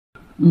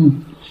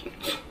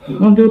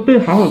这个贝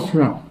好好吃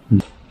啊。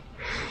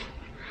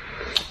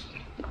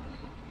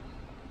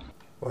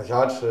我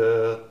想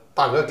吃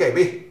大鹅盖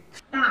贝。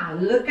大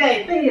鹅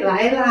盖贝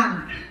来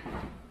啦！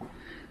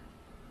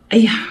哎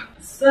呀，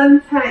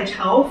酸菜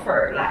炒粉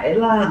来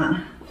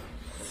啦！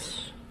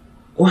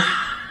哇，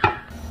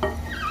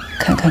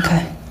看看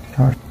看，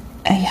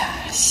哎呀，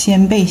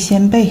鲜贝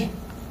鲜贝，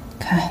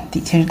看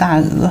底下是大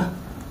鹅，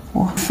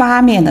哇，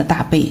发面的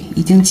大贝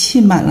已经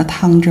浸满了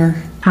汤汁儿。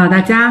好，大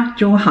家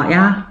中午好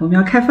呀，我们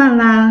要开饭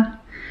啦！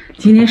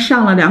今天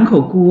上了2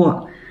口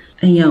锅，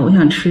哎呀，我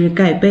想吃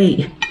盖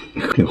贝，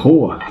挺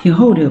厚啊，挺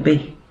厚这个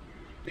贝，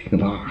挺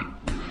大。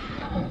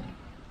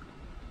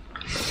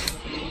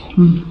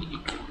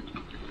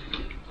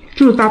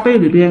这个大贝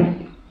里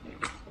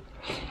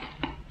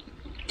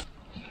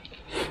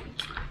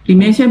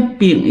面像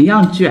饼一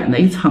样卷的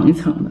一层一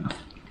层的，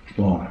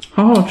哇，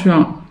好好吃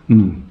啊！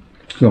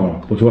是吧？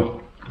不错。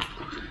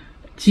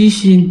鸡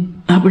心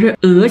啊，不是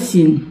鹅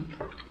心，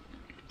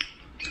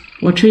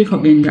我吃一口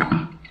给你讲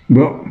啊。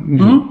不要，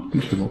你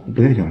吃吧，我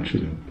不太想吃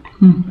这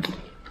个。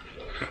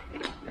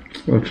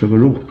我要吃个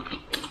肉。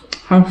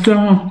好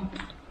香啊！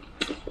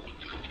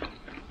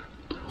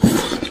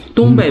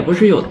东北不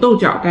是有豆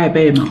角盖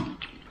被吗？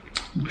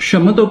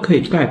什么都可以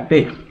盖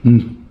被。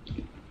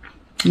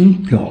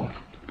挺好，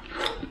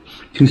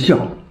挺香。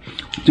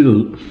这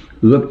个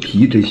鹅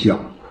皮真香。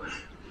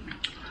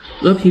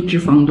鹅皮脂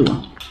肪多，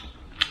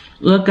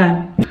鹅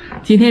肝。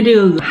今天这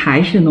个鹅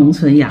还是农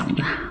村养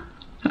的。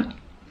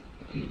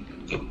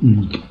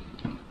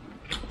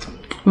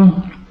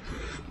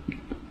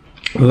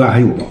鹅肝还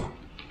有吧？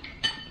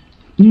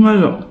应该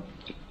有。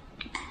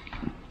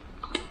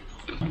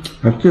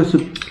啊，这是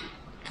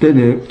带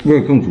的味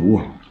儿更足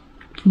啊。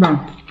是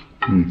吧？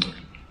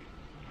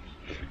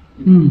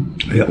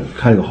哎呀，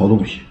看这个好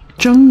东西。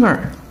蒸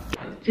耳，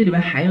这里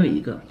边还有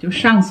一个，就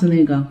上次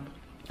那个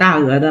大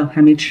鹅的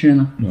还没吃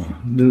呢。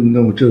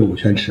那我这个我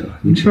全吃了，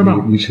你吃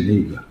吧，你吃这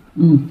一个。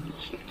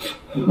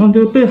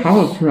这个贝好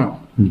好吃啊。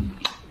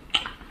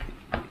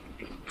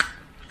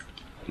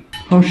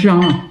好香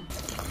啊！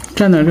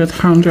蘸点这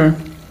汤汁儿。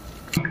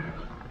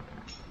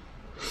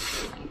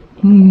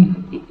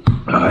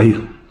哎呀，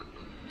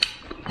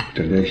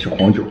整点小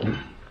黄酒。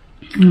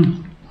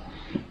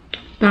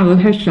大鹅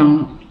太香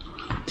了。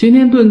今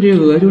天炖这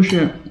个鹅就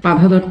是把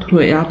它的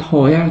腿呀、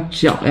头呀、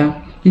脚呀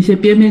那些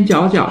边边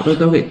角角的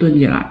都给炖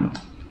进来了。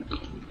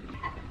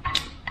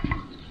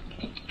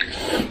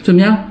怎么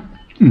样？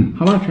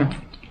好不好吃？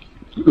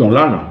老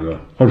烂了，哥，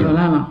好吃。老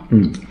烂了。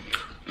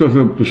这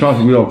是比上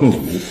次味道更足。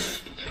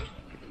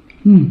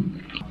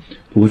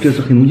不过这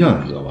是黑龙江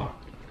的鹅吧？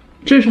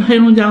这是黑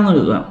龙江的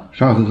鹅，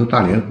上次是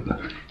大连鹅，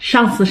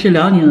上次是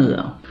辽宁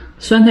鹅。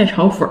酸菜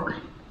炒粉儿。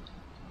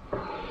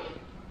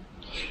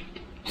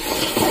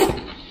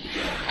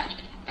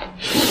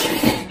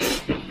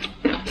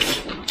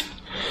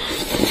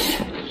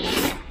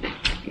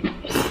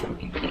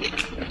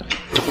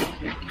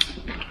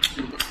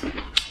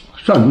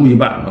善足一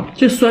般啊。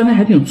这酸菜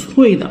还挺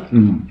脆的。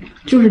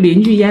就是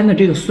邻居腌的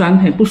这个酸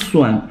菜不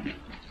酸。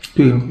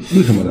对呀，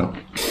为什么呢？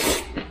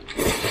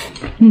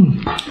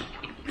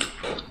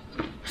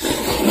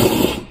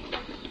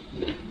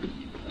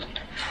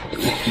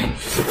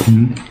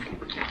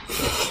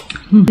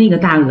那个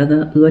大鹅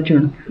的鹅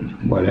胗，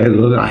我来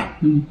鹅肝。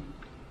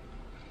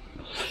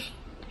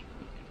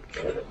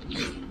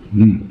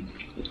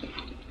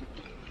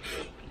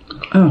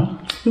哎呦，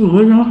这个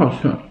鹅胗好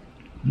吃。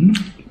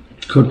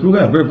和猪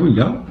肝味儿不一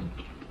样。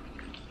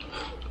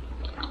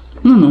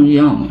那能一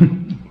样吗？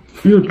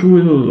又猪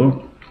又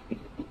鹅。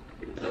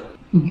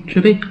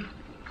吃贝。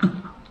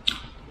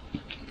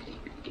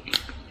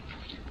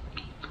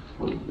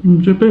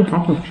这贝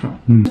好好吃。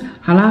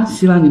好啦，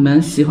希望你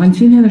们喜欢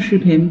今天的视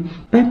频，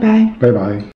拜拜。拜拜。